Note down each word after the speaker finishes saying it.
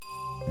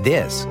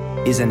This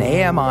is an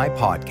AMI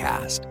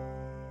podcast.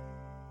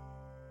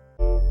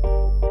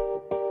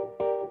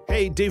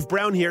 Hey, Dave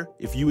Brown here.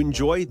 If you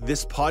enjoy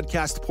this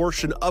podcast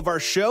portion of our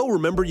show,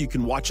 remember you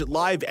can watch it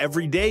live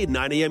every day at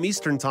 9 a.m.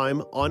 Eastern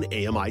Time on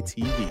AMI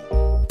TV.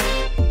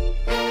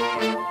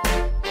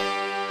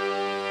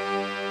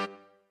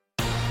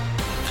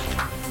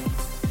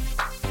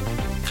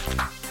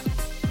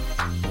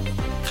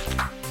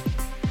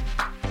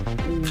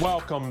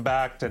 Welcome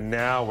back to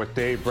Now with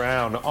Dave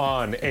Brown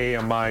on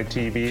AMI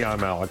TV.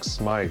 I'm Alex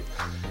Smyth.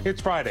 It's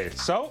Friday,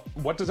 so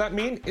what does that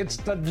mean? It's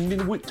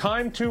the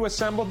time to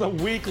assemble the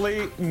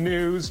weekly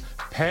news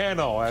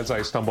panel, as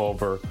I stumble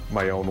over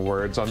my own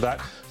words on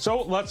that.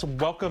 So let's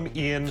welcome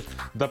in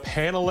the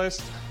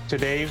panelists.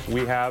 Today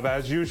we have,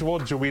 as usual,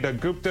 Joeita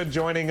Gupta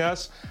joining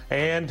us,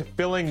 and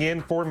filling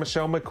in for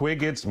Michelle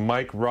McQuigg, it's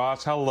Mike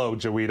Ross. Hello,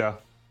 Joeita.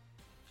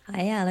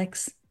 Hi,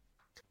 Alex.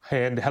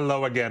 And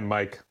hello again,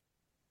 Mike.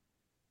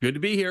 Good to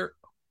be here.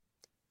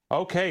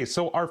 Okay,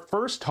 so our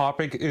first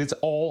topic is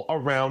all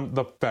around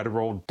the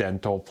federal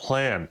dental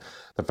plan.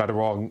 The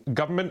federal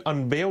government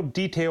unveiled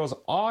details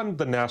on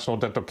the National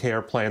Dental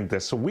Care Plan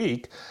this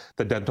week.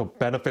 The dental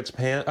benefits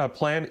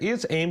plan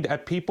is aimed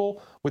at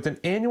people with an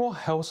annual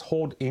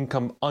household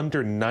income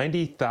under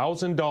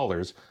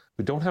 $90,000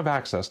 who don't have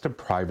access to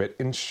private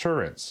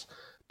insurance.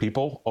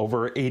 People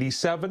over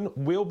 87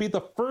 will be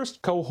the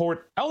first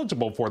cohort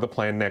eligible for the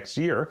plan next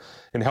year,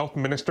 and Health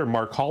Minister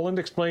Mark Holland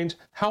explains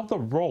how the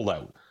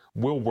rollout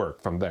will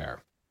work from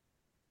there.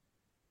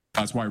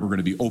 That's why we're going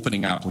to be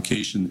opening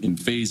application in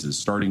phases,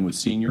 starting with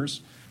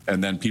seniors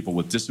and then people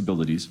with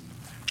disabilities,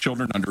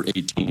 children under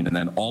 18, and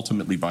then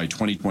ultimately by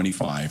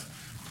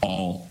 2025,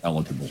 all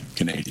eligible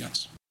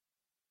Canadians.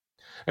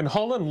 And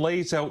Holland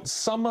lays out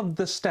some of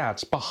the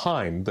stats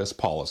behind this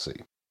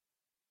policy.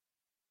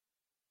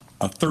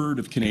 A third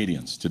of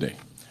Canadians today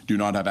do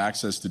not have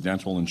access to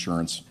dental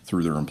insurance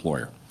through their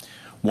employer.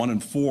 1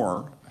 in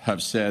 4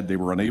 have said they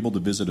were unable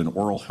to visit an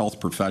oral health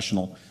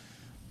professional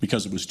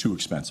because it was too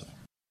expensive.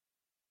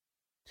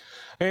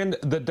 And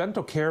the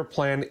dental care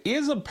plan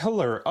is a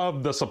pillar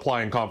of the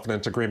supply and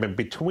confidence agreement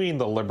between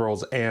the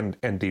Liberals and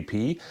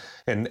NDP.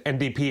 And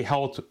NDP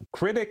health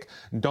critic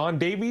Don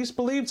Davies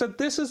believes that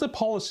this is a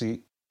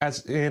policy,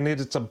 and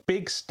it's a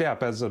big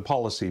step as a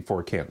policy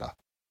for Canada.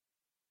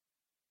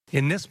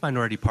 In this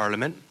minority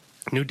parliament,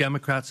 New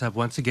Democrats have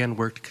once again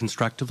worked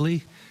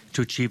constructively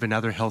to achieve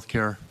another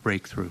healthcare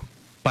breakthrough.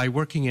 By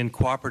working in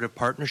cooperative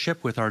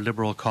partnership with our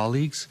Liberal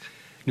colleagues,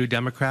 New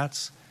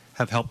Democrats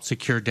have helped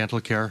secure dental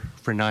care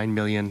for 9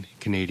 million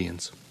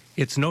Canadians.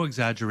 It's no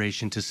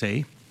exaggeration to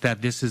say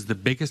that this is the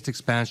biggest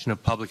expansion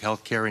of public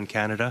health care in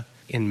Canada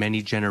in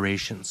many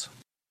generations.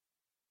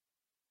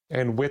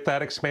 And with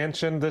that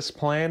expansion, this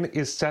plan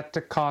is set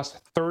to cost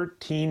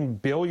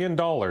 $13 billion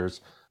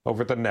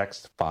over the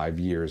next 5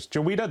 years.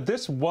 Joeita,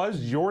 this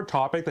was your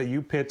topic that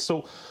you picked.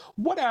 So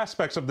what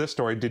aspects of this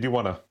story did you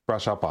want to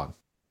brush up on?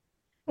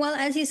 Well,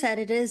 as you said,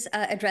 it is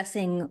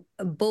addressing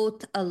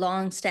both a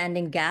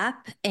long-standing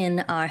gap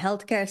in our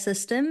healthcare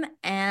system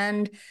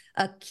and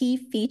a key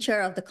feature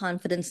of the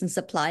confidence and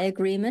supply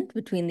agreement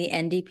between the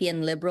NDP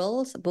and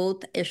Liberals.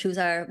 Both issues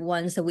are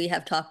ones that we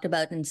have talked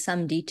about in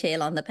some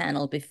detail on the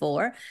panel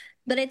before.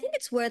 But I think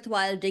it's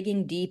worthwhile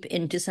digging deep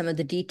into some of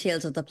the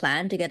details of the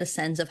plan to get a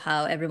sense of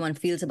how everyone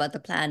feels about the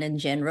plan in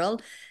general,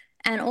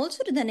 and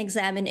also to then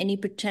examine any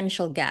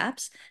potential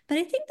gaps. But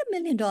I think the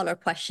million-dollar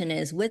question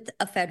is, with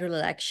a federal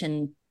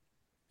election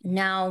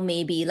now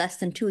maybe less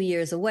than 2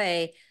 years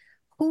away,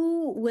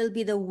 who will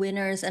be the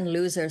winners and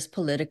losers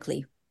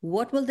politically?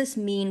 What will this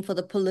mean for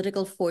the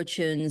political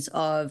fortunes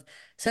of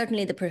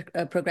certainly the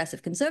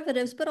progressive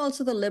Conservatives, but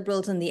also the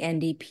Liberals and the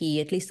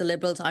NDP? At least the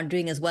Liberals aren't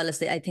doing as well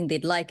as I think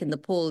they'd like in the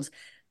polls.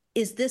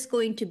 Is this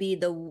going to be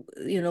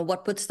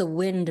what puts the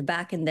wind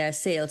back in their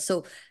sails?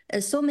 So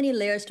there's so many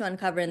layers to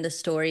uncover in this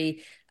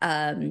story,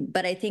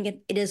 but I think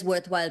it is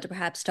worthwhile to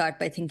perhaps start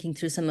by thinking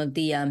through some of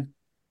the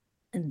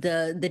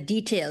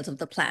details of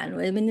the plan.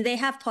 I mean, they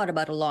have thought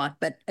about a lot,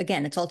 but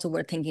again, it's also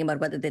worth thinking about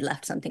whether they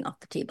left something off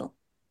the table.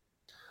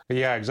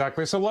 Yeah,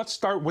 exactly. So let's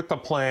start with the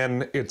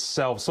plan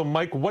itself. So,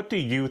 Mike, what do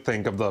you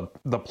think of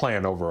the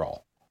plan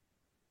overall?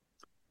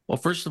 Well,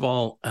 first of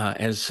all,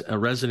 as a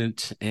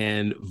resident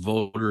and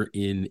voter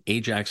in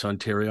Ajax,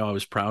 Ontario, I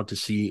was proud to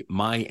see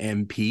my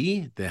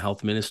MP, the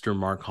Health Minister,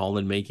 Mark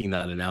Holland, making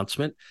that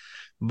announcement.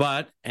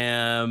 But,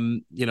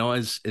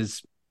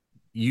 as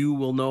you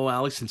will know,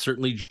 Alex, and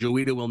certainly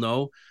Joeita will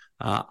know,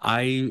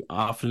 I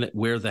often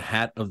wear the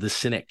hat of the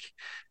cynic.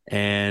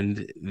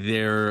 And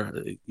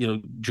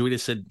Joeita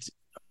said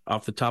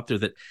off the top there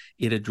that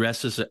it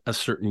addresses a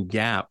certain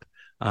gap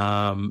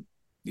in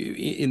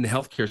the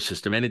healthcare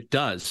system, and it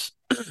does.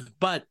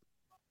 But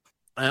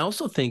I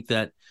also think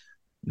that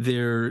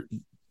the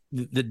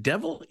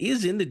devil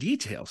is in the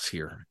details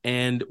here.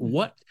 And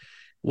what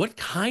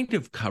kind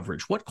of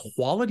coverage, what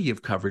quality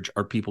of coverage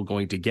are people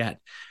going to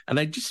get? And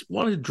I just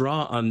wanted to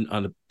draw on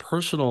a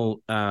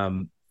personal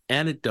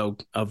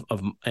anecdote of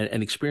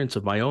an experience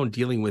of my own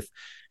dealing with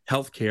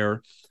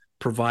healthcare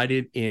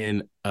provided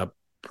in a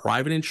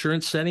private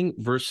insurance setting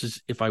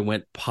versus if I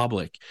went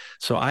public.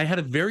 So I had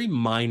a very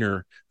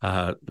minor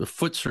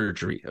foot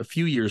surgery a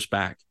few years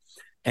back,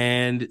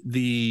 and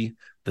the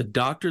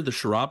doctor, the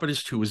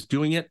chiropodist who was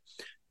doing it,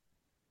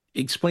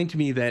 explained to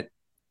me that,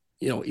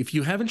 if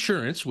you have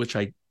insurance, which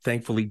I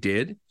thankfully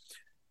did,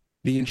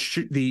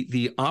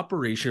 the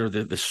operation or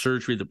the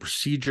surgery, the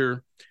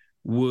procedure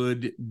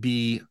would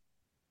be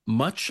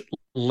much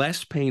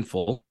less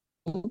painful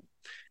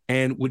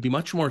and would be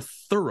much more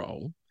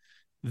thorough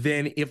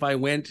than if I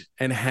went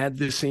and had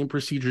the same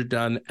procedure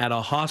done at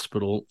a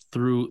hospital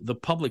through the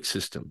public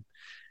system.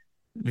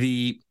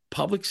 The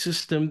public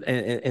system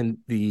and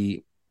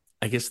the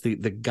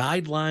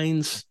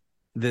guidelines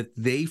that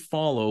they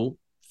follow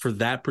for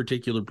that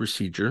particular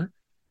procedure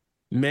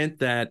meant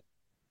that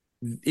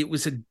it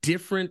was a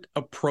different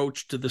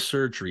approach to the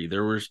surgery.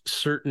 There were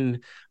certain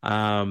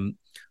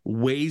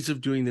ways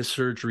of doing this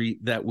surgery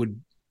that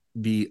would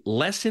be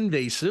less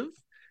invasive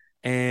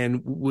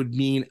and would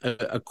mean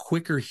a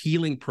quicker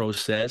healing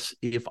process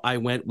if I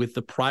went with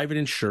the private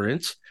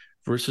insurance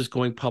versus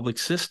going public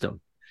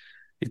system.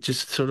 It's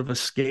just sort of a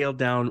scaled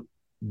down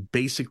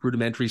basic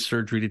rudimentary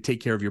surgery to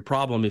take care of your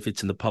problem. If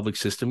it's in the public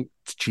system,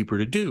 it's cheaper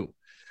to do.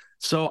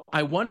 So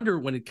I wonder,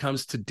 when it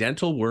comes to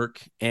dental work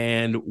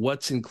and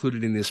what's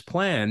included in this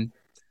plan,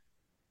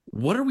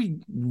 what are we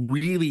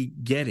really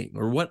getting,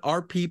 or what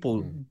are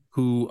people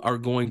who are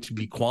going to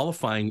be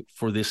qualifying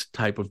for this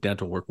type of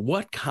dental work?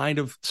 What kind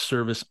of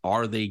service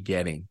are they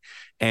getting?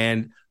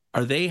 And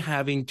are they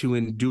having to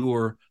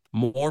endure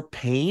more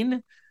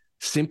pain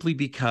simply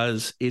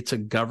because it's a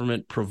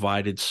government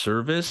provided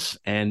service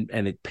and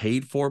it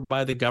paid for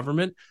by the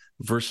government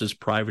versus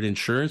private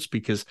insurance?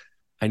 Because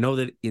I know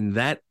that in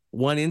that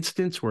one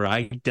instance where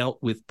I dealt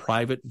with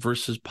private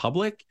versus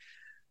public,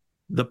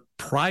 the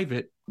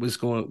private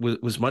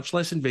was much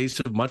less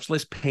invasive, much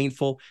less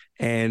painful,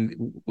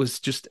 and was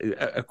just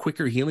a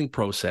quicker healing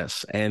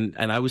process. And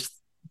I was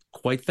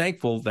quite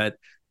thankful that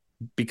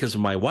because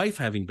of my wife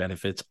having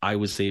benefits, I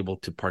was able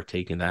to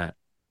partake in that.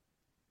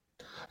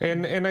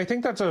 And I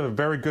think that's a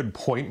very good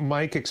point,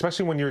 Mike,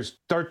 especially when you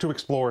start to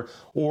explore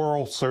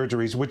oral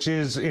surgeries, which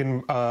is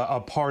in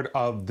a part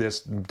of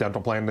this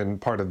dental plan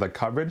and part of the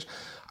coverage.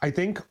 I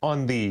think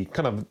on the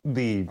kind of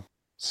the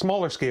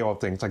smaller scale of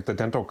things, like the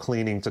dental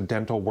cleanings, the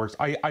dental works,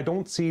 I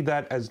don't see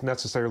that as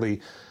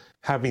necessarily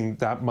having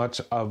that much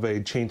of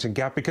a change in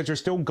gap, because you're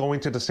still going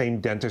to the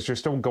same dentist, you're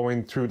still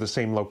going through the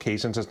same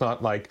locations. It's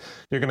not like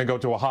you're going to go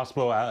to a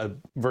hospital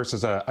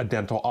versus a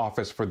dental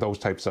office for those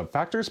types of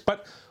factors.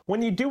 But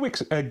when you do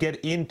get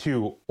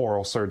into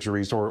oral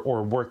surgeries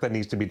or work that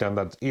needs to be done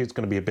that is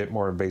going to be a bit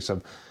more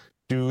invasive,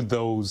 do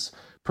those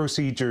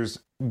procedures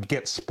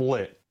get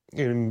split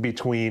in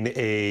between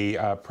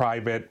a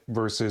private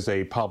versus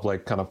a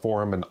public kind of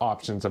forum and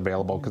options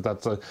available? Because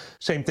that's the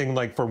same thing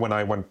like for when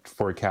I went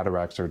for a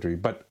cataract surgery.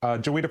 But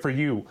Joeita, for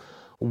you,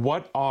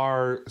 what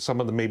are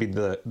some of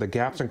the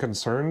gaps and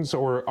concerns,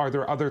 or are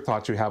there other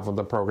thoughts you have on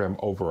the program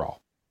overall?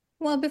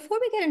 Well, before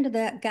we get into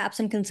the gaps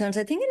and concerns,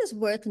 I think it is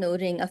worth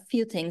noting a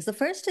few things. The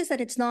first is that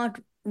it's not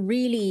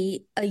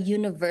really a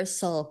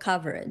universal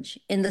coverage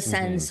in the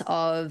sense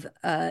of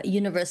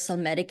universal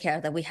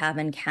Medicare that we have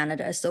in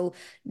Canada. So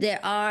there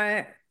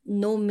are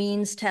no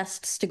means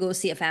tests to go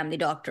see a family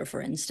doctor, for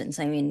instance.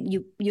 I mean,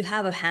 you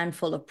have a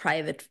handful of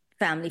private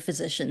family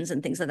physicians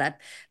and things like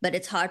that, but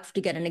it's hard to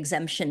get an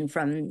exemption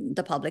from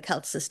the public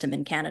health system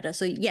in Canada.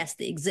 So yes,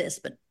 they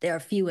exist, but they're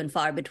few and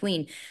far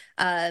between.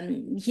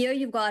 Here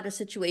you've got a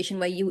situation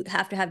where you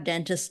have to have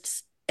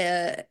dentists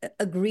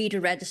agree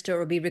to register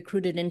or be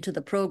recruited into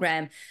the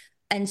program.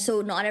 And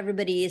so not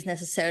everybody is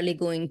necessarily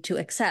going to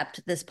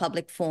accept this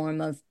public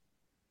form of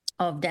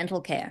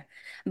dental care.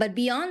 But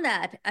beyond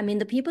that, I mean,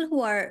 the people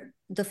who are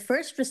the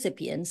first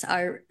recipients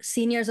are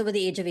seniors over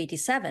the age of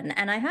 87.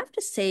 And I have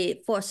to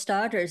say, for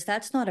starters,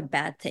 that's not a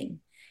bad thing.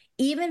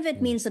 Even if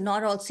it means that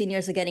not all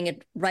seniors are getting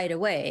it right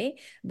away,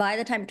 by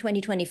the time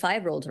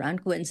 2025 rolls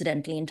around,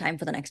 coincidentally in time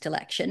for the next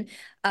election,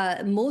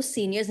 most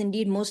seniors,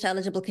 indeed most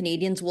eligible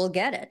Canadians, will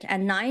get it.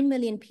 And 9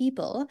 million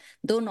people,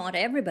 though not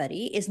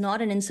everybody, is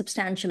not an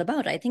insubstantial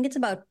amount. I think it's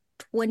about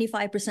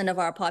 25% of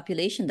our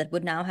population that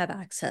would now have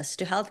access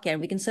to healthcare.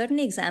 We can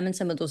certainly examine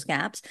some of those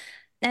gaps.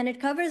 And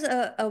it covers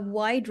a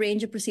wide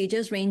range of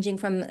procedures, ranging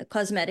from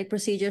cosmetic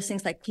procedures,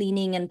 things like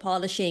cleaning and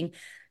polishing,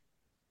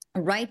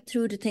 right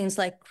through to things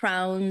like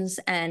crowns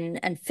and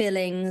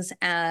fillings,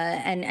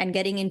 and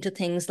getting into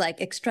things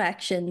like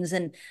extractions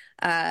and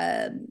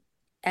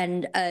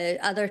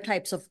other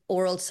types of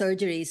oral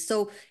surgeries.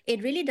 So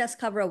it really does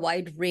cover a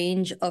wide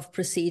range of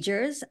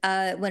procedures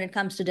when it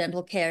comes to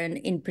dental care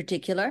in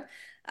particular.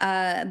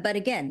 But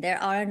again,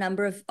 there are a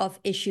number of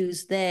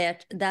issues there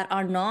that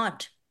are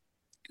not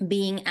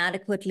being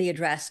adequately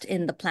addressed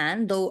in the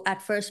plan, though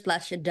at first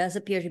blush it does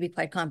appear to be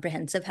quite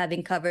comprehensive,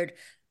 having covered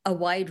a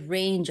wide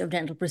range of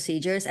dental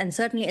procedures. And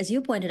certainly, as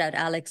you pointed out,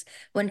 Alex,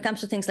 when it comes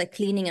to things like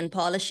cleaning and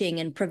polishing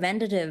and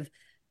preventative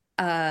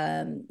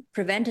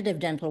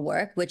dental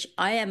work, which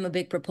I am a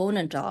big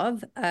proponent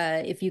of,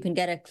 if you can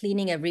get a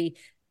cleaning every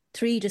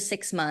 3 to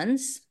 6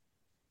 months,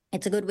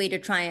 It's a good way to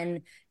try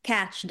and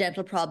catch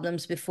dental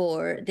problems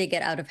before they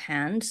get out of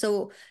hand.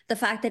 So the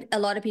fact that a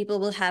lot of people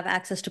will have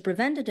access to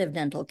preventative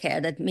dental care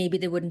that maybe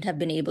they wouldn't have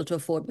been able to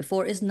afford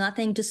before is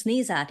nothing to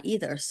sneeze at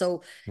either.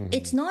 So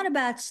it's not a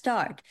bad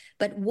start.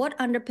 But what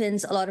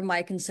underpins a lot of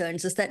my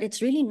concerns is that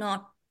it's really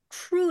not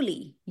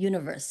truly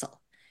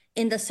universal,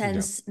 in the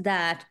sense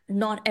that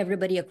not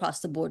everybody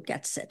across the board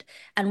gets it.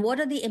 And what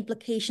are the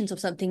implications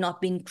of something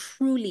not being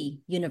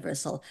truly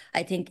universal,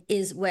 I think,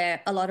 is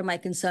where a lot of my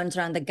concerns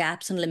around the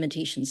gaps and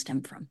limitations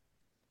stem from.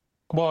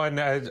 Well, and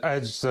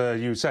as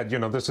you said,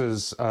 this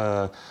is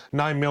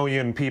 9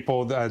 million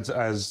people,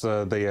 as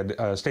they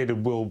had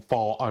stated, will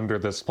fall under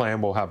this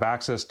plan, will have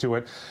access to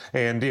it.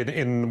 And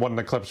in one of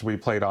the clips we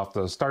played off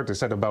the start, they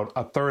said about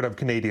a third of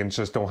Canadians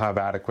just don't have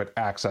adequate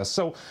access.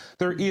 So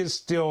there is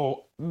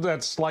still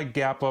that slight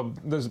gap of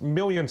there's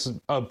millions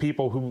of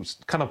people who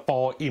kind of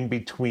fall in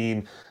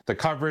between the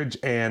coverage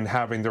and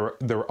having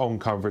their own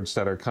coverage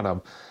that are kind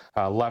of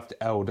left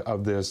out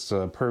of this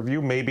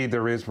purview. Maybe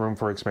there is room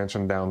for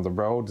expansion down the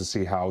road to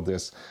see how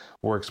this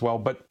works well.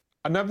 But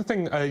another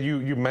thing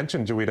you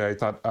mentioned, Joeita, I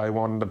thought I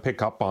wanted to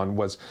pick up on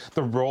was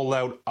the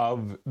rollout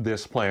of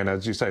this plan.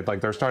 As you said, like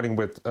they're starting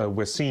with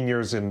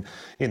seniors in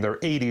their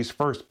 80s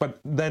first, but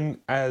then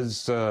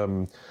as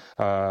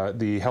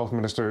the health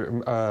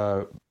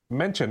minister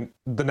mentioned,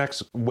 the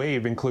next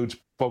wave includes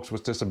folks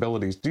with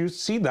disabilities. Do you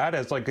see that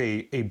as like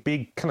a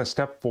big kind of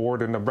step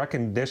forward in the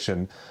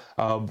recognition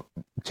of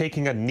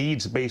taking a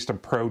needs-based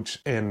approach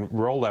and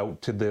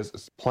rollout to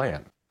this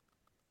plan?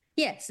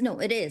 Yes, no,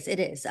 it is.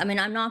 It is. I mean,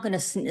 I'm not going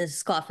to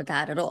scoff at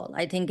that at all.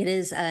 I think it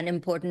is an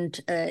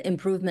important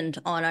improvement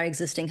on our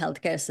existing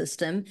healthcare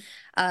system.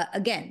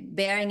 Again,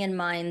 bearing in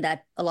mind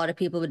that a lot of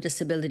people with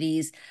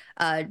disabilities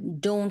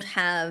don't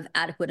have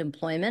adequate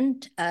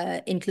employment,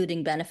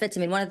 including benefits. I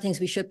mean, one of the things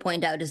we should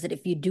point out is that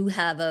if you do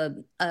have a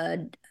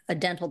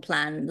dental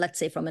plan, let's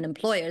say from an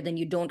employer, then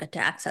you don't get to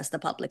access the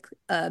public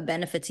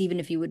benefits, even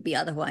if you would be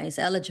otherwise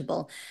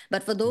eligible.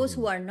 But for those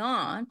who are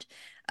not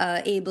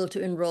able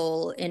to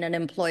enroll in an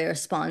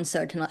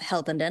employer-sponsored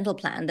health and dental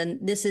plan, then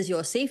this is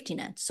your safety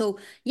net. So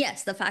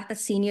yes, the fact that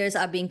seniors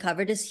are being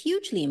covered is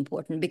hugely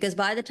important, because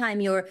by the time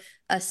you're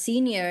a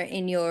senior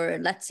in your,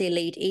 let's say,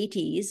 late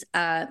 80s,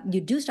 you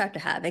do start to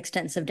have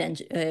extensive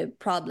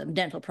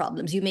dental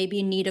problems. You may be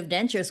in need of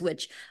dentures,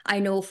 which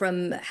I know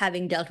from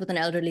having dealt with an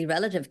elderly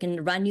relative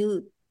can run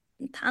you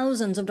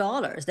thousands of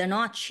dollars. They're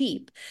not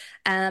cheap.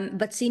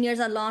 But seniors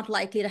are not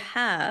likely to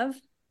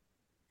have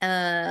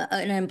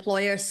an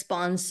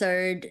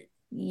employer-sponsored,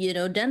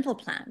 dental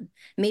plan.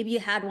 Maybe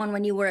you had one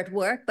when you were at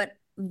work, but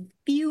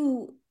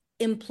few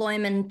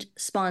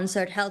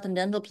employment-sponsored health and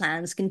dental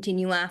plans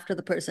continue after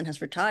the person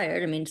has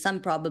retired. I mean,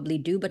 some probably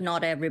do, but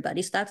not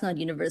everybody. So that's not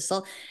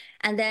universal.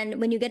 And then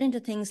when you get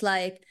into things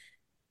like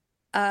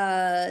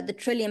the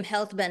Trillium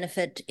Health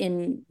benefit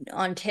in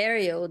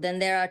Ontario, then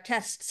there are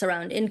tests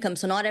around income.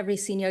 So not every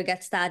senior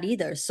gets that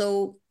either.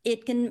 So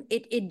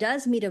it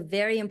does meet a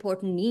very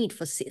important need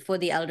for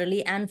the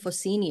elderly and for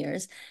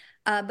seniors.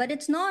 But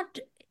it's not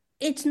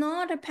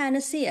a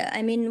panacea.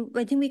 I mean,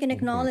 I think we can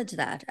acknowledge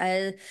that.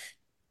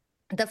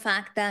 The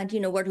fact that,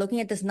 we're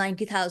looking at this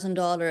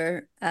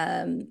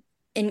 $90,000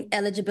 in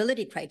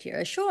eligibility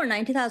criteria. Sure,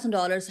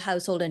 $90,000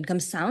 household income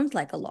sounds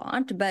like a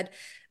lot, but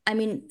I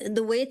mean,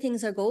 the way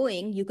things are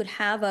going, you could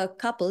have a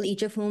couple,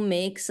 each of whom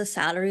makes a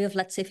salary of,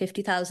 let's say,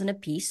 $50,000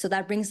 apiece. So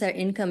that brings their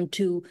income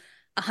to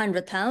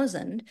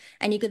 $100,000,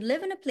 and you could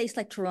live in a place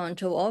like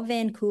Toronto or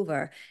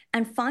Vancouver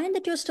and find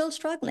that you're still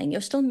struggling. You're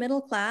still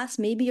middle class.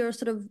 Maybe you're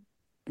sort of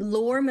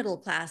lower middle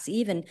class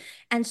even.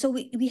 And so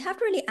we have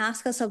to really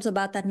ask ourselves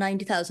about that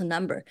 90,000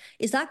 number.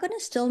 Is that going to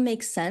still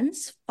make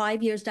sense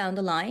 5 years down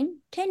the line,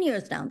 10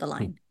 years down the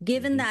line,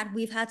 given that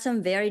we've had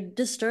some very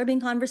disturbing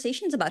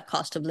conversations about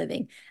cost of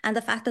living and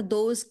the fact that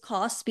those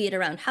costs, be it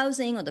around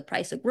housing or the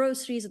price of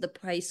groceries or the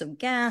price of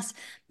gas,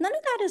 none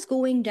of that is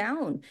going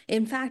down.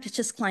 In fact, it's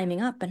just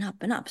climbing up and up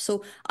and up.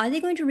 So are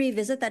they going to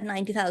revisit that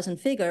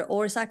 90,000 figure,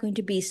 or is that going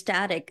to be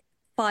static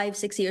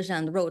 5-6 years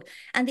down the road?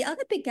 And the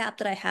other big gap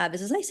that I have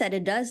is, as I said,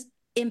 it does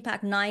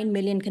impact 9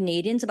 million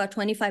Canadians, about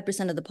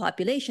 25% of the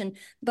population.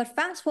 But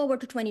fast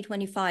forward to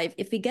 2025,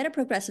 if we get a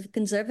progressive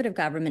conservative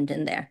government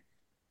in there,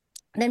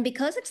 then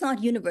because it's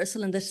not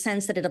universal in the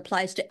sense that it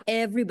applies to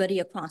everybody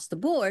across the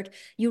board,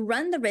 you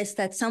run the risk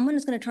that someone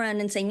is going to turn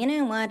and say, you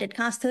know what, it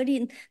costs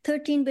 $13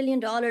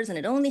 billion and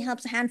it only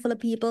helps a handful of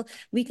people.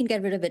 We can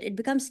get rid of it. It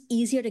becomes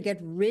easier to get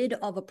rid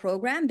of a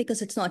program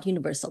because it's not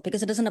universal,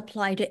 because it doesn't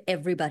apply to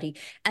everybody.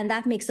 And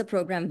that makes the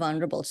program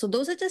vulnerable. So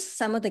those are just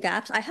some of the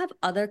gaps. I have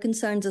other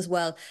concerns as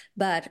well,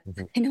 but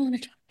I don't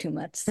want to talk too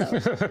much. So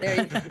there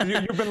you go.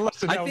 You've been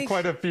listing out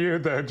quite a few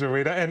there,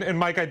 Joeita. And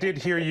Mike, I did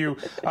hear you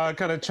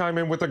kind of chime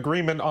in with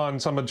agreement on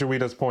some of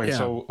Joeita's points. Yeah.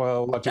 So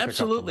I'll let you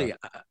Absolutely. pick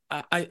up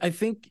on that. I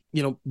think,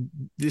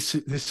 this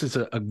is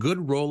a good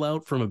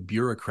rollout from a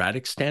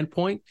bureaucratic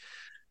standpoint,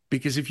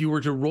 because if you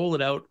were to roll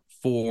it out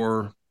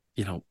for,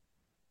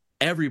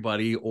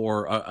 everybody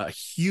or a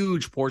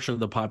huge portion of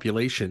the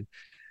population,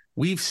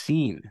 we've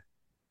seen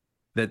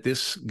that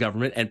this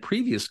government and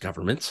previous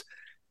governments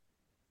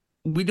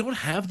we don't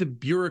have the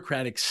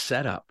bureaucratic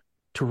setup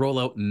to roll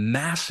out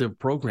massive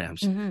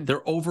programs.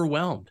 They're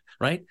overwhelmed,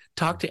 right?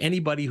 Talk to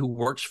anybody who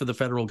works for the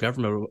federal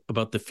government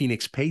about the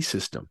Phoenix pay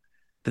system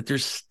that they're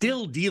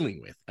still dealing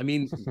with. I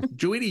mean,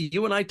 Joeita,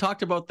 you and I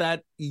talked about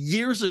that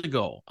years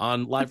ago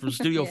on Live from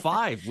Studio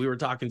 5. We were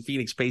talking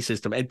Phoenix pay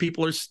system, and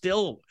people are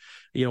still,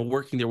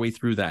 working their way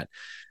through that.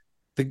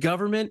 The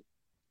government,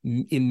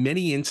 in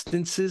many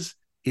instances,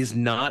 is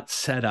not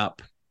set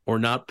up or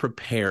not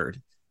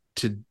prepared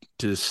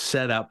to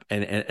set up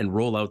and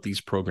roll out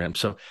these programs.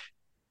 So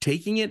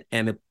taking it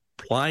and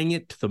applying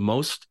it to the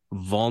most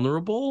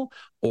vulnerable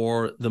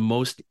or the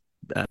most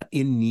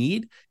in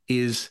need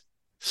is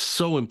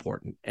so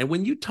important. And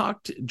when you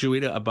talk to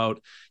Joeita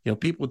about,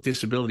 people with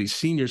disabilities,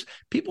 seniors,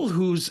 people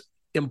whose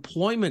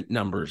employment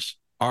numbers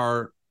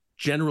are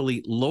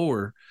generally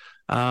lower,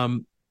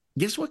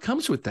 guess what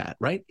comes with that,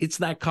 right? It's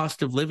that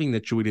cost of living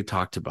that Joeita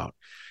talked about.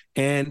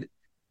 And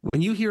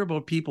when you hear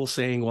about people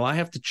saying, well, I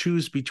have to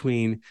choose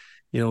between,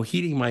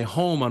 heating my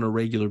home on a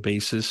regular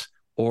basis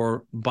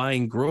or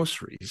buying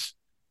groceries,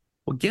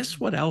 well, guess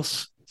what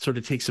else sort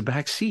of takes a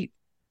back seat?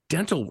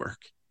 Dental work.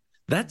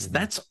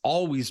 That's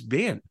always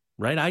been,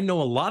 right? I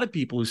know a lot of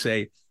people who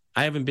say,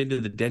 I haven't been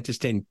to the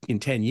dentist in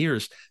 10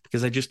 years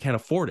because I just can't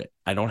afford it.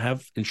 I don't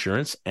have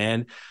insurance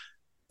and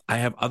I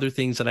have other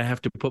things that I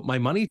have to put my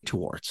money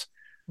towards.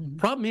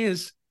 Problem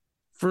is,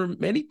 for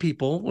many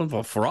people,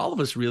 well, for all of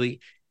us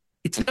really,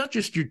 it's not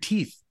just your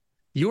teeth.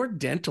 Your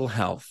dental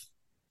health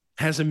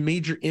has a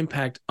major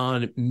impact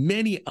on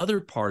many other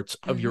parts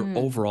of your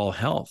overall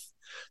health.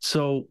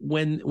 So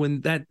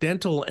when that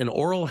dental and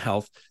oral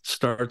health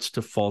starts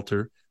to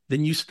falter,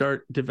 then you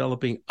start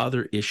developing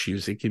other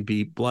issues. It can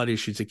be blood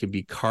issues. It can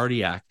be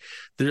cardiac.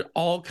 There are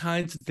all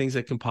kinds of things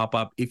that can pop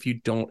up if you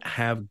don't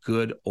have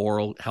good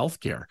oral health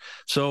care.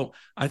 So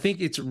I think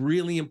it's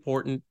really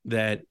important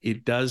that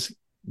it does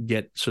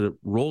get sort of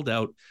rolled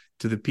out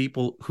to the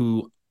people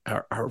who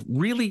are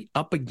really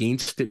up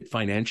against it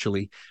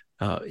financially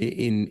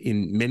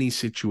in many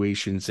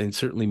situations, and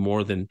certainly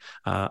more than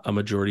a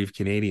majority of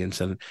Canadians.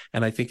 And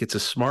I think it's a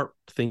smart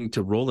thing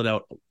to roll it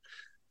out,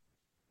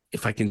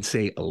 if I can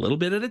say, a little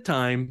bit at a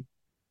time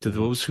to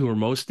those who are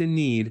most in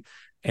need,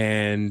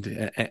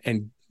 and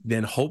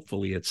then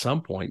hopefully at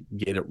some point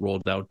get it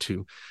rolled out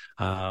to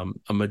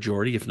a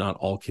majority, if not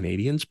all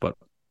Canadians, but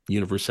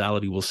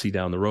universality we'll see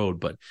down the road.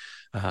 But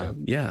I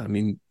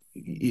mean,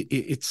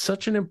 it's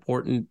such an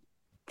important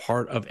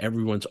part of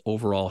everyone's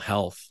overall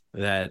health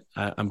that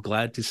I'm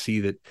glad to see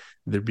that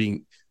they're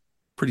being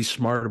pretty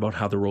smart about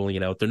how they're rolling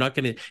it out. They're not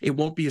going to, it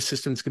won't be a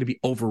system that's going to be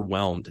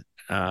overwhelmed,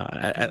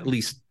 at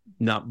least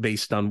not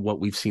based on what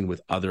we've seen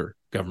with other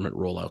government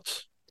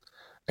rollouts.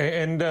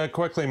 And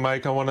quickly,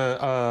 Mike, I want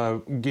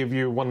to give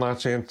you one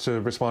last chance to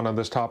respond on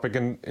this topic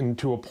and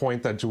to a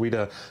point that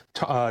Joeita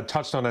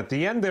touched on at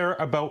the end there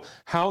about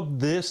how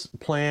this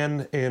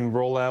plan and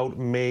rollout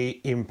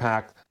may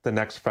impact the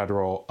next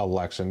federal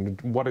election.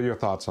 What are your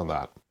thoughts on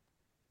that?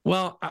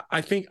 Well,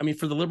 I think,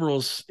 for the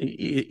Liberals,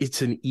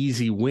 it's an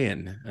easy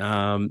win.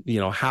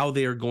 How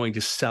they're going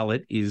to sell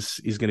it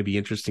is going to be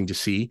interesting to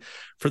see.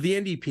 For the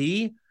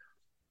NDP,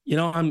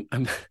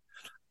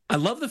 I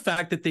love the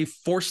fact that they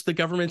forced the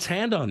government's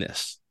hand on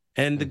this,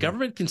 and the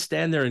government can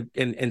stand there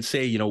and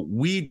say,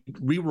 we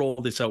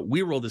rolled this out.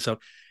 We rolled this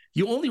out.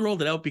 You only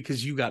rolled it out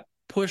because you got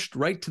pushed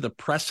right to the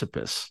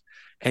precipice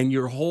and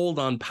your hold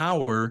on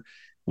power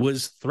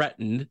was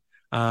threatened.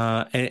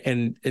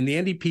 And the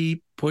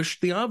NDP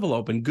pushed the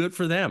envelope, and good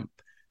for them.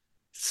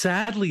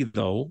 Sadly,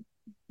 though,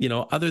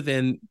 other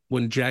than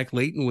when Jack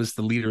Layton was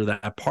the leader of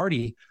that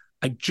party,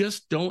 I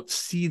just don't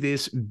see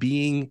this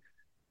being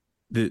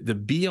the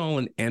be all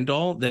and end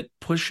all that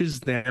pushes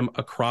them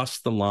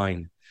across the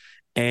line.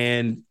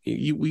 And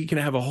we can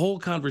have a whole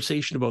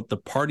conversation about the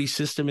party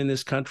system in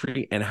this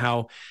country and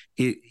how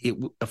it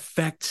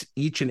affects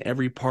each and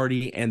every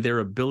party and their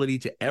ability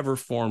to ever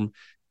form,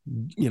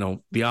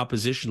 the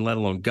opposition, let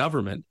alone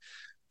government.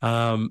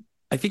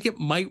 I think it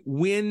might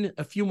win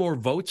a few more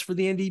votes for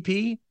the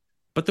NDP,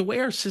 but the way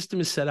our system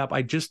is set up,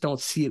 I just don't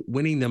see it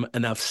winning them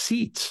enough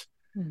seats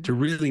to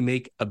really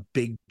make a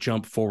big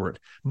jump forward.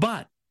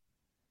 But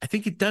I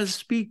think it does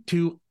speak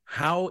to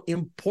how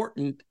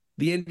important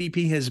the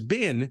NDP has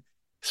been,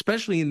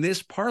 especially in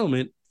this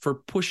parliament, for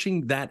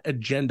pushing that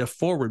agenda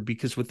forward,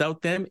 because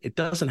without them, it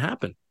doesn't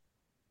happen.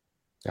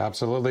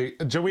 Absolutely.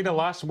 Joeita,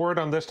 last word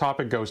on this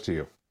topic goes to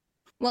you.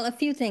 Well, a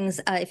few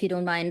things, if you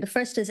don't mind. The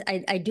first is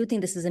I do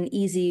think this is an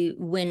easy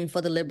win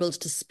for the Liberals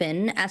to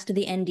spin. As to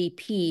the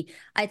NDP,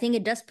 I think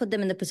it does put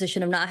them in the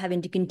position of not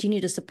having to continue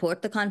to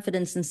support the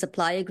confidence and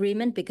supply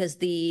agreement because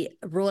the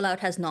rollout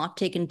has not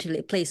taken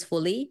place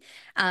fully.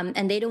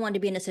 And they don't want to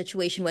be in a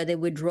situation where they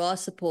withdraw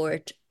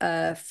support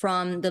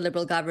from the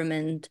Liberal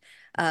government,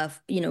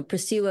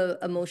 pursue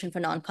a motion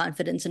for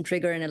non-confidence and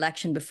trigger an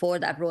election before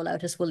that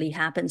rollout has fully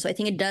happened. So I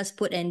think it does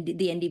put the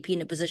NDP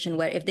in a position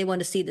where if they want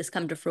to see this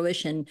come to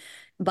fruition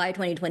by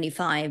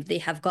 2025, they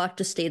have got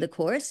to stay the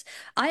course.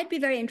 I'd be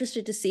very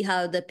interested to see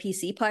how the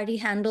PC party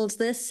handles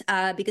this,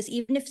 because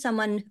even if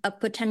a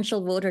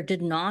potential voter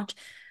did not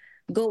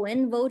go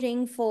in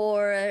voting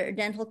for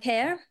dental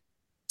care.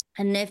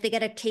 And if they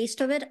get a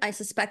taste of it, I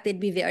suspect they'd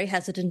be very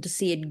hesitant to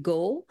see it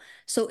go.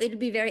 So it'd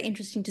be very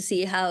interesting to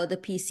see how the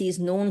PC is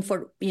known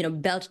for,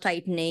 belt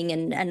tightening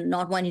and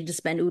not wanting to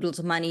spend oodles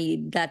of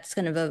money. That's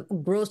kind of a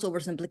gross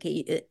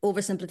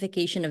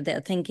oversimplification of their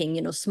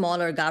thinking,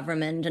 smaller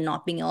government and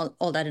not being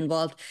all that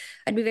involved.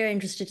 I'd be very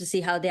interested to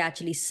see how they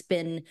actually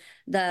spin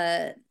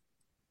this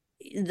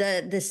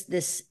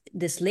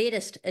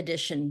latest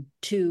addition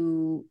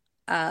to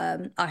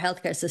our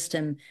healthcare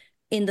system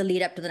in the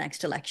lead up to the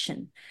next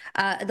election.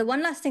 The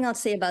one last thing I'll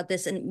say about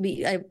this, and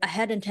I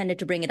had intended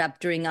to bring it up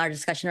during our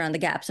discussion around the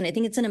gaps, and I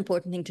think it's an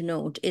important thing to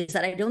note, is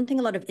that I don't think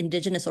a lot of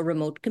Indigenous or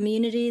remote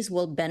communities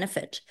will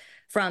benefit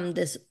from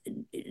this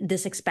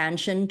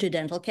expansion to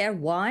dental care.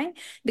 Why?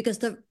 Because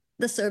the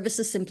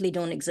services simply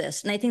don't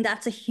exist. And I think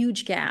that's a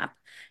huge gap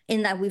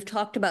in that we've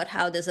talked about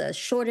how there's a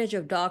shortage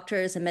of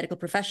doctors and medical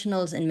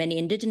professionals in many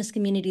Indigenous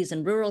communities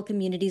and rural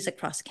communities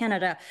across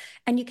Canada,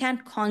 and you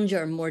can't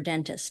conjure more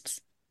dentists.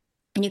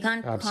 And you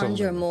can't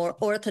conjure more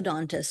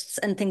orthodontists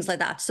and things like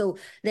that. So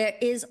there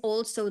is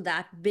also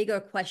that bigger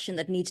question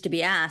that needs to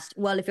be asked.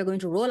 Well, if you're going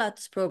to roll out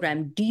this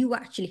program, do you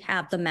actually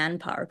have the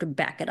manpower to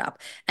back it up?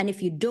 And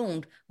if you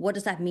don't, what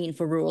does that mean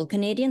for rural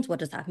Canadians? What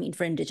does that mean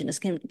for Indigenous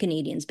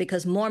Canadians?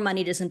 Because more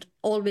money isn't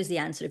always the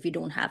answer if you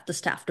don't have the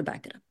staff to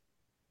back it up.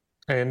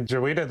 And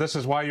Joeita, this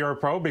is why you're a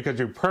pro, because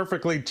you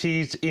perfectly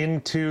teased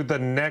into the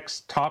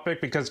next topic,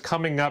 because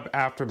coming up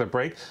after the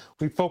break,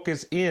 we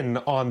focus in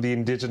on the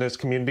Indigenous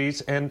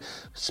communities and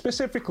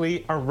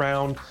specifically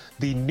around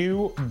the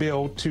new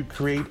bill to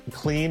create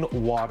clean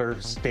water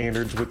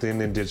standards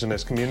within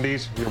Indigenous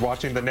communities. You're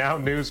watching the Now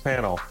News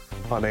panel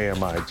on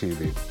AMI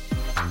TV.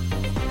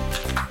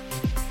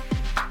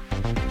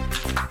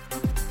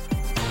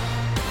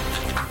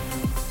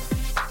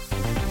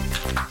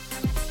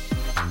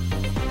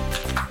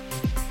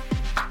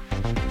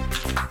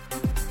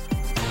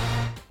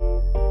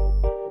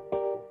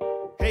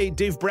 Hey,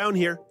 Dave Brown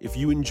here. If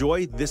you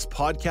enjoy this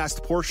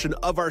podcast portion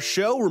of our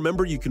show,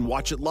 remember you can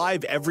watch it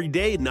live every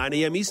day at 9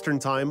 a.m. Eastern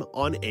Time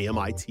on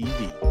AMI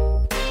TV.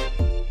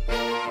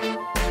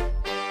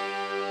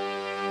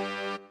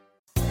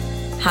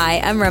 Hi,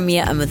 I'm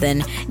Ramya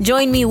Amudan.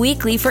 Join me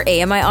weekly for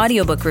AMI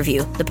Audiobook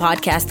Review, the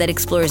podcast that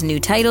explores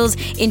new titles,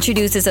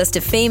 introduces us to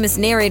famous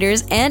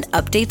narrators, and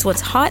updates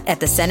what's hot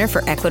at the Center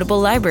for Equitable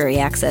Library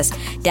Access.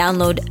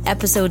 Download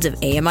episodes of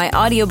AMI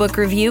Audiobook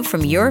Review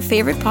from your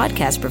favorite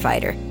podcast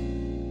provider.